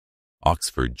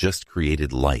Oxford just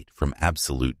created light from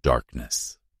absolute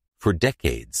darkness. For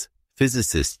decades,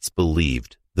 physicists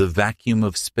believed the vacuum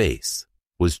of space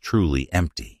was truly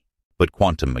empty. But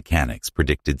quantum mechanics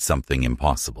predicted something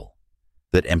impossible,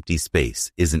 that empty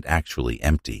space isn't actually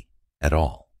empty at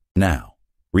all. Now,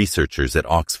 researchers at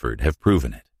Oxford have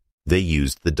proven it. They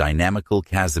used the Dynamical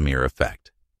Casimir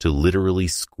Effect to literally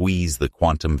squeeze the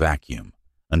quantum vacuum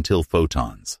until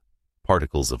photons,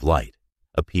 particles of light,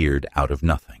 appeared out of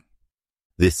nothing.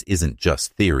 This isn't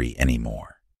just theory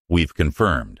anymore. We've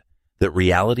confirmed that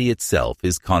reality itself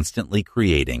is constantly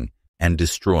creating and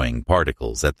destroying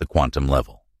particles at the quantum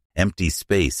level. Empty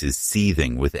space is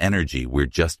seething with energy we're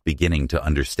just beginning to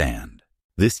understand.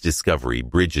 This discovery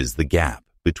bridges the gap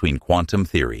between quantum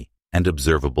theory and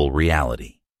observable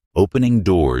reality, opening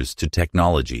doors to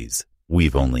technologies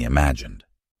we've only imagined.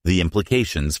 The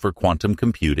implications for quantum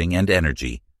computing and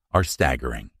energy are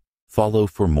staggering. Follow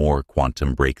for more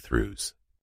quantum breakthroughs.